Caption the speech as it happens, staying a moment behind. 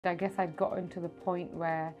I guess I'd gotten to the point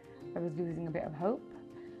where I was losing a bit of hope.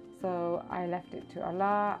 So I left it to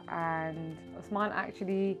Allah, and Usman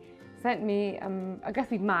actually sent me, I guess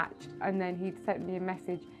we matched, and then he sent me a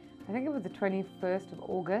message, I think it was the 21st of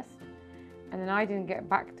August, and then I didn't get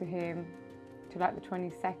back to him till like the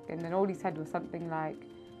 22nd, and all he said was something like,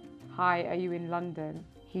 "Hi, are you in London?"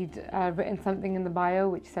 He'd written something in the bio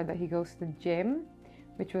which said that he goes to the gym,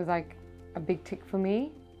 which was like a big tick for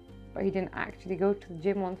me, but he didn't actually go to the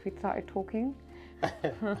gym once we started talking.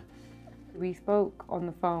 We spoke on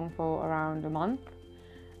the phone for around a month,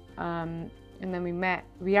 and then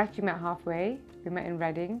we actually met halfway. We met in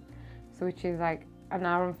Reading, so which is like an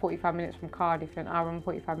hour and 45 minutes from Cardiff and an hour and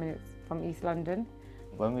 45 minutes from East London.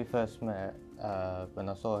 When we first met, when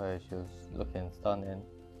I saw her, she was looking stunning.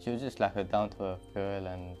 She was just like a down-to-earth girl,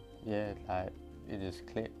 and yeah, like it just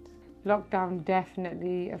clicked. Lockdown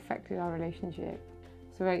definitely affected our relationship,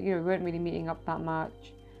 so we weren't really meeting up that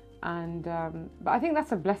much, and but I think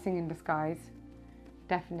that's a blessing in disguise,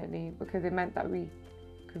 definitely, because it meant that we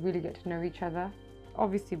could really get to know each other.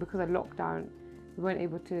 Obviously, because of lockdown, we weren't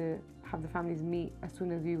able to have the families meet as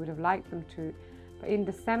soon as we would have liked them to. But in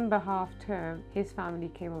December half term, his family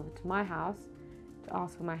came over to my house to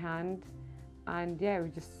ask for my hand, and yeah, it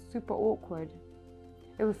was just super awkward.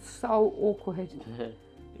 It was so awkward.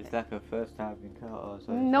 It's like a first time encounter.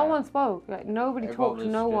 So no one spoke. Like nobody talked to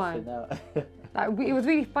no one. It was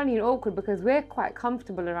really funny and awkward because we're quite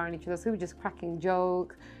comfortable around each other, so we were just cracking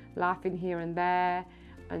jokes, laughing here and there,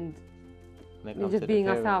 and just being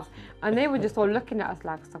ourselves. And they were just all looking at us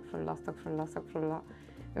like, astaghfirullah, astaghfirullah, astaghfirullah.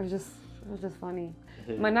 It was just funny.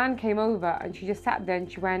 My nan came over and she just sat there and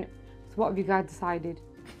she went, "So what have you guys decided?"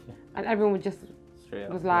 And everyone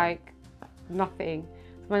was like, nothing.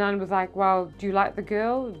 So my nan was like, "Well, do you like the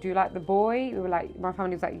girl? Do you like the boy?" We were like, my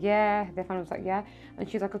family was like, "Yeah." Their family was like, "Yeah." And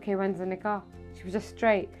she's like, "Okay, when's the nikah?" She was just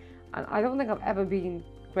straight. And I don't think I've ever been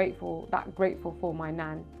that grateful for my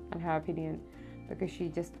nan and her opinion, because she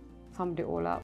just summed it all up.